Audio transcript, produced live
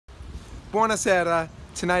Buonasera.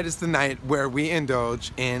 Tonight is the night where we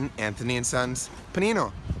indulge in Anthony and Sons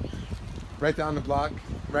Panino. Right down the block,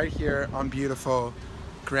 right here on beautiful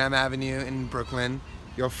Graham Avenue in Brooklyn,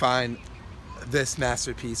 you'll find this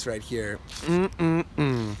masterpiece right here. Now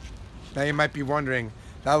you might be wondering,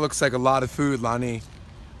 that looks like a lot of food, Lonnie.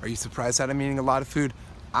 Are you surprised that I'm eating a lot of food?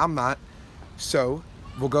 I'm not. So,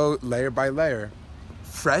 we'll go layer by layer.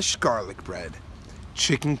 Fresh garlic bread,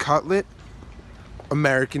 chicken cutlet,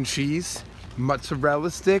 American cheese,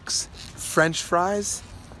 mozzarella sticks, French fries,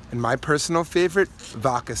 and my personal favorite,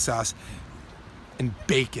 vodka sauce, and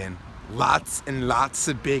bacon. Lots and lots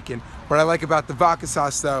of bacon. What I like about the vodka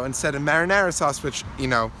sauce though, instead of marinara sauce, which, you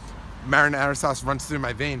know, marinara sauce runs through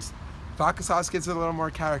my veins, vodka sauce gives it a little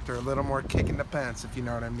more character, a little more kick in the pants, if you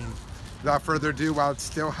know what I mean. Without further ado, while it's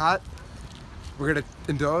still hot, we're gonna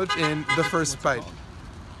indulge in the first bite.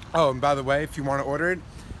 Oh, and by the way, if you want to order it,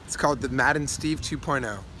 it's called the Madden Steve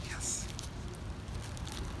 2.0. Yes.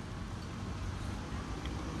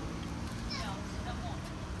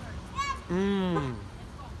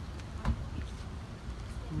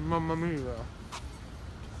 Mamma mia.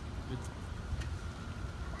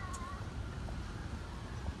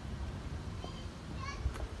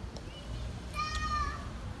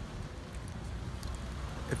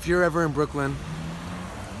 If you're ever in Brooklyn,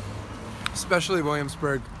 especially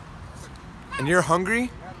Williamsburg, and you're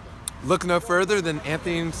hungry, look no further than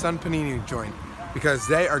Anthony and Son Panini joint, because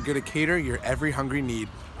they are going to cater your every hungry need.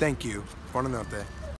 Thank you. Buonanotte.